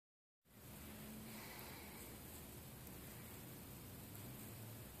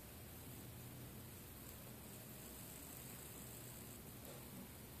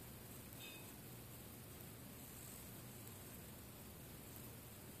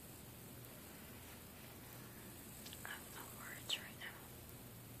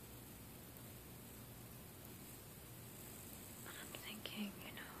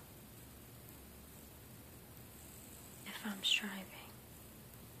if I'm striving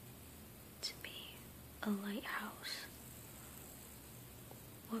to be a lighthouse,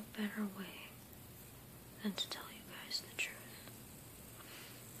 what better way than to tell you guys the truth?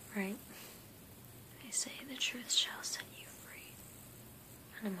 Right? They say the truth shall set you free.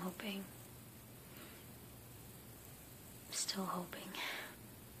 And I'm hoping, still hoping,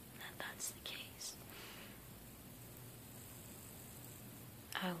 that that's the case.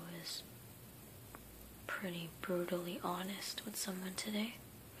 I was pretty brutally honest with someone today.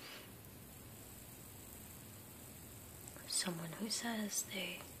 Someone who says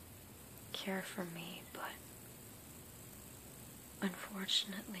they care for me, but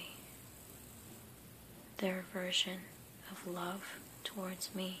unfortunately, their version of love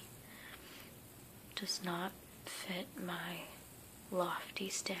towards me does not fit my lofty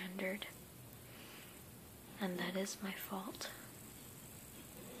standard, and that is my fault.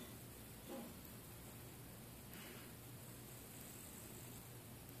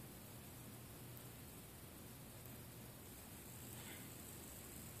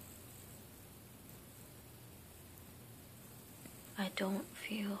 I don't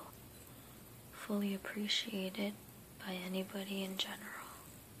feel fully appreciated by anybody in general.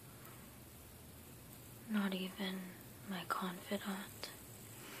 Not even my confidant.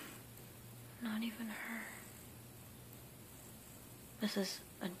 Not even her. This is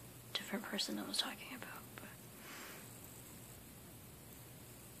a different person I was talking about, but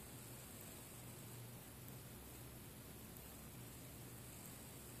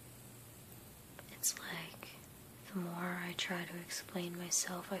it's like the more I try to explain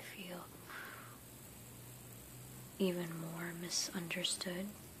myself, I feel even more misunderstood.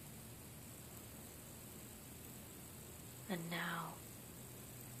 And now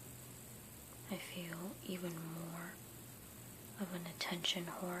I feel even more of an attention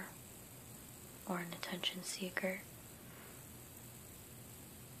whore or an attention seeker.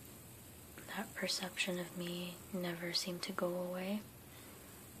 That perception of me never seemed to go away.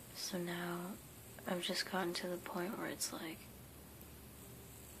 So now I've just gotten to the point where it's like,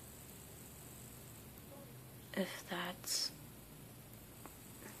 if that's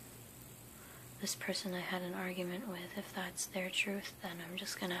this person I had an argument with, if that's their truth, then I'm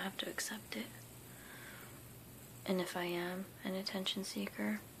just gonna have to accept it. And if I am an attention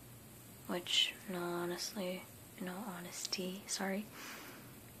seeker, which, in all honesty, I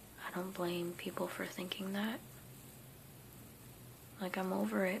don't blame people for thinking that. Like, I'm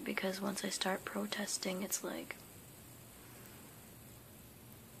over it, because once I start protesting, it's like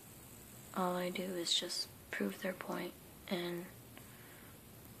all I do is just prove their point, and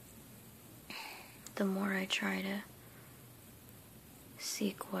the more I try to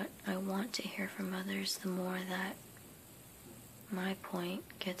seek what I want to hear from others, the more that my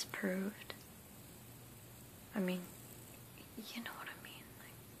point gets proved. I mean, you know what I mean.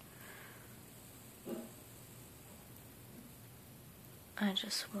 Like, I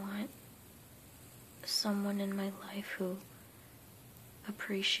just want someone in my life who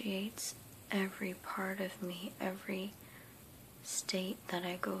appreciates every part of me, every state that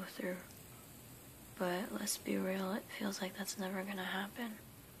I go through. But let's be real, it feels like that's never gonna happen.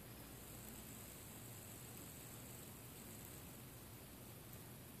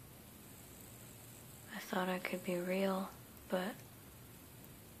 I thought I could be real, but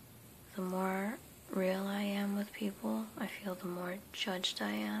the more real I am with people, I feel the more judged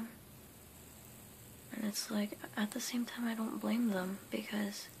I am. And it's like, at the same time, I don't blame them,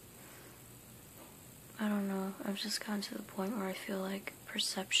 because I don't know, I've just gotten to the point where I feel like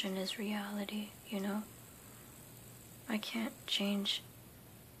perception is reality, you know? I can't change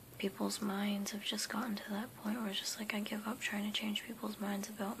people's minds. I've just gotten to that point where it's just like, I give up trying to change people's minds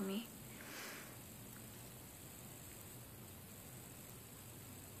about me.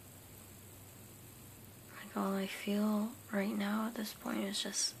 Like, all I feel right now at this point is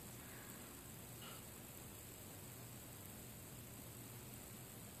just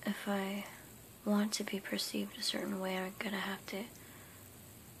if I want to be perceived a certain way, I'm gonna have to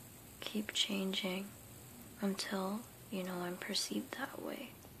keep changing until, I'm perceived that way.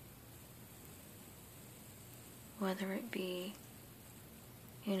 Whether it be,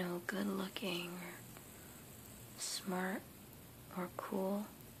 good looking or smart or cool.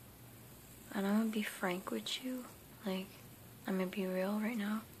 And I'm gonna be frank with you. Like, I'm gonna be real right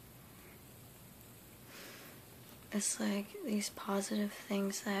now. It's like these positive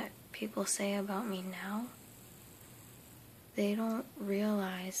things that people say about me now, they don't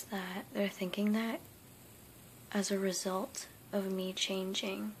realize that they're thinking that as a result of me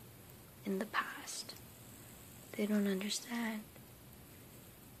changing in the past. They don't understand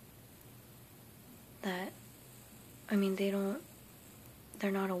that I mean,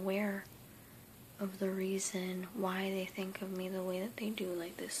 they're not aware of the reason why they think of me the way that they do,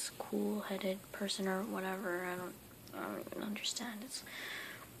 like this cool-headed person or whatever. I don't even understand.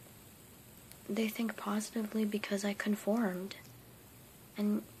 They think positively because I conformed.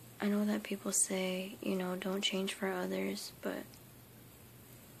 And I know that people say, don't change for others, but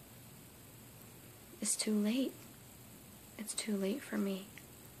it's too late. It's too late for me.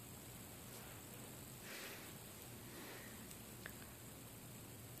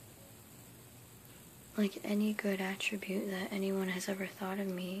 Like any good attribute that anyone has ever thought of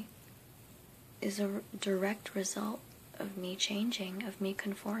me is a direct result of me changing, of me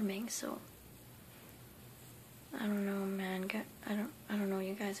conforming. So I don't know, man. I don't know,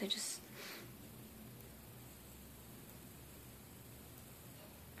 you guys.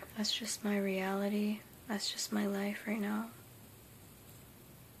 That's just my reality. That's just my life right now.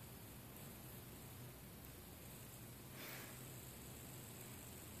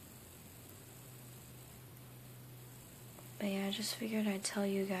 But yeah, I just figured I'd tell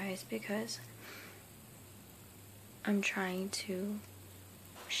you guys because I'm trying to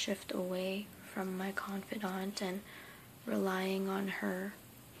shift away from my confidant and relying on her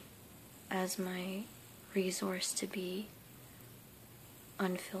as my resource to be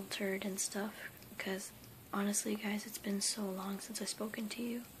unfiltered and stuff. Because honestly, guys, it's been so long since I've spoken to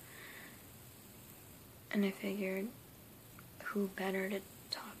you. And I figured who better to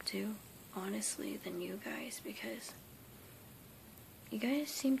talk to, honestly, than you guys, because you guys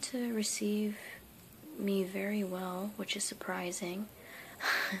seem to receive me very well, which is surprising.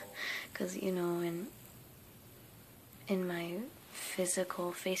 Because, in my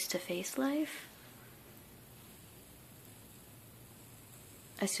physical face-to-face life,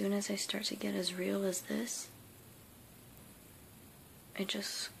 as soon as I start to get as real as this, it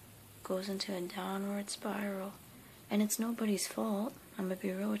just goes into a downward spiral. And it's nobody's fault. I'm gonna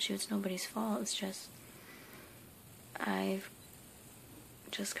be real with you, it's nobody's fault. It's just, I've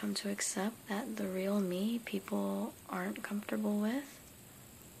just come to accept that the real me people aren't comfortable with.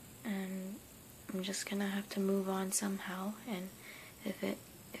 And I'm just gonna have to move on somehow. And if it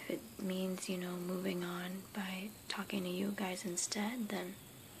means, moving on by talking to you guys instead, then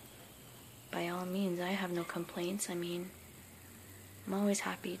by all means, I have no complaints. I mean, I'm always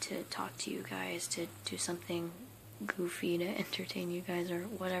happy to talk to you guys, to do something goofy to entertain you guys, or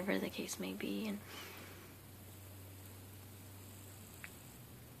whatever the case may be. And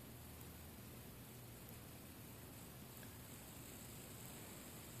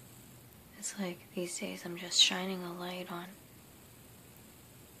it's like these days I'm just shining a light on,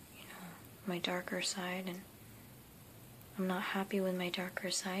 my darker side, and I'm not happy with my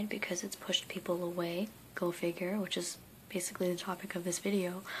darker side because it's pushed people away. Go figure, which is basically the topic of this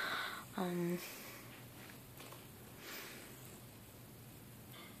video.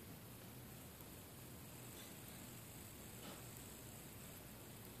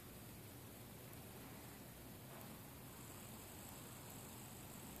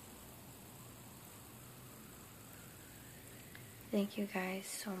 Thank you guys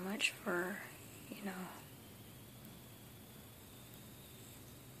so much for,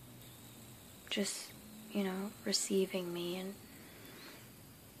 just, receiving me, and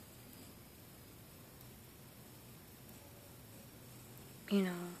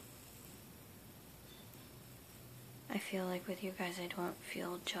I feel like with you guys I don't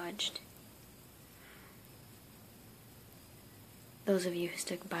feel judged. Those of you who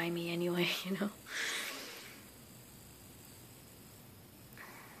stick by me anyway, I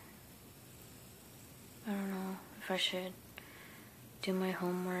don't know if I should do my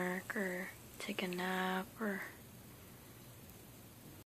homework or take a nap or